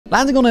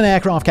Landing on an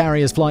aircraft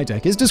carrier's flight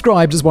deck is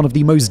described as one of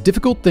the most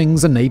difficult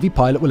things a Navy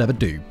pilot will ever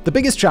do. The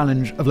biggest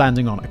challenge of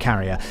landing on a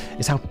carrier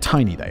is how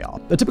tiny they are.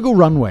 A typical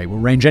runway will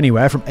range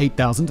anywhere from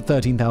 8,000 to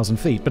 13,000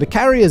 feet, but a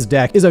carrier's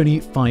deck is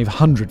only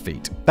 500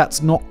 feet.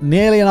 That's not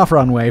nearly enough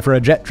runway for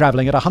a jet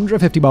traveling at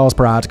 150 miles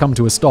per hour to come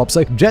to a stop,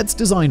 so jets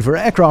designed for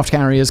aircraft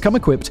carriers come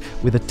equipped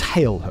with a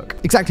tail hook.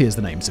 Exactly as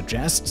the name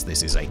suggests,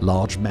 this is a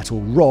large metal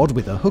rod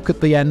with a hook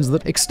at the ends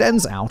that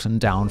extends out and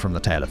down from the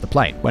tail of the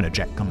plane. When a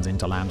jet comes in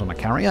to land on a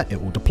carrier,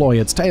 it will deploy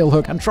its tail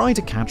hook and try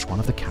to catch one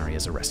of the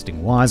carrier's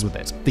arresting wires with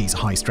it. These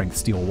high-strength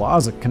steel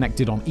wires are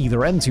connected on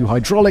either end to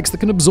hydraulics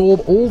that can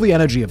absorb all the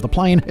energy of the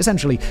plane,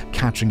 essentially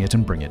catching it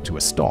and bring it to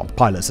a stop.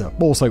 Pilots are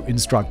also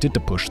instructed to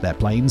push their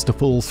planes to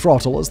full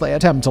throttle as they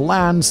attempt to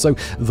land, so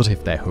that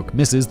if their hook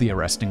misses the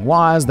arresting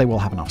wires, they will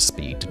have enough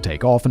speed to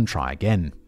take off and try again.